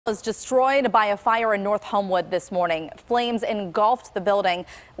Was destroyed by a fire in North Homewood this morning. Flames engulfed the building,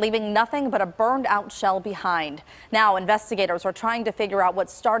 leaving nothing but a burned out shell behind. Now investigators are trying to figure out what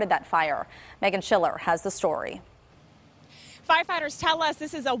started that fire. Megan Schiller has the story. Firefighters tell us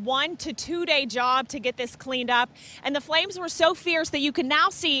this is a 1 to 2 day job to get this cleaned up, and the flames were so fierce that you can now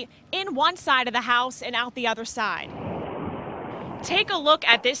see in one side of the house and out the other side. Take a look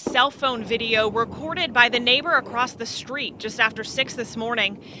at this cell phone video recorded by the neighbor across the street just after 6 this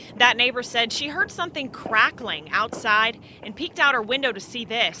morning. That neighbor said she heard something crackling outside and peeked out her window to see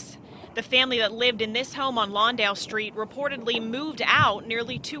this. The family that lived in this home on Lawndale Street reportedly moved out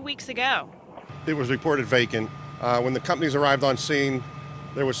nearly 2 weeks ago. It was reported vacant. When the companies arrived on scene,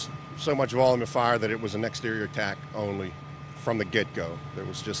 there was so much volume of fire that it was an exterior attack only from the get-go. There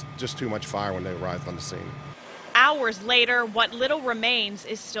was just too much fire when they arrived on the scene. Hours later, what little remains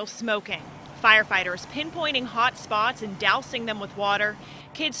is still smoking. Firefighters pinpointing hot spots and dousing them with water.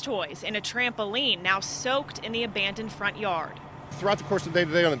 Kids' toys and a trampoline now soaked in the abandoned front yard. Throughout the course of the day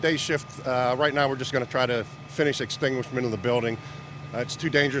today on the day shift, right now we're just going to try to finish extinguishment of the building. It's too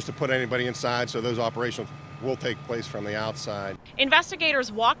dangerous to put anybody inside, so those operations will take place from the outside.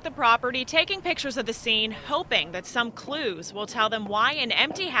 Investigators walked the property, taking pictures of the scene, hoping that some clues will tell them why an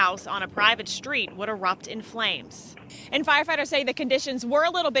empty house on a private street would erupt in flames. And firefighters say the conditions were a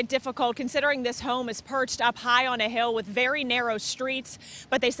little bit difficult considering this home is perched up high on a hill with very narrow streets,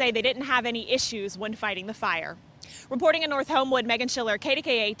 but they say they didn't have any issues when fighting the fire. Reporting in North Homewood, Megan Schiller,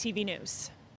 KDKA-TV News.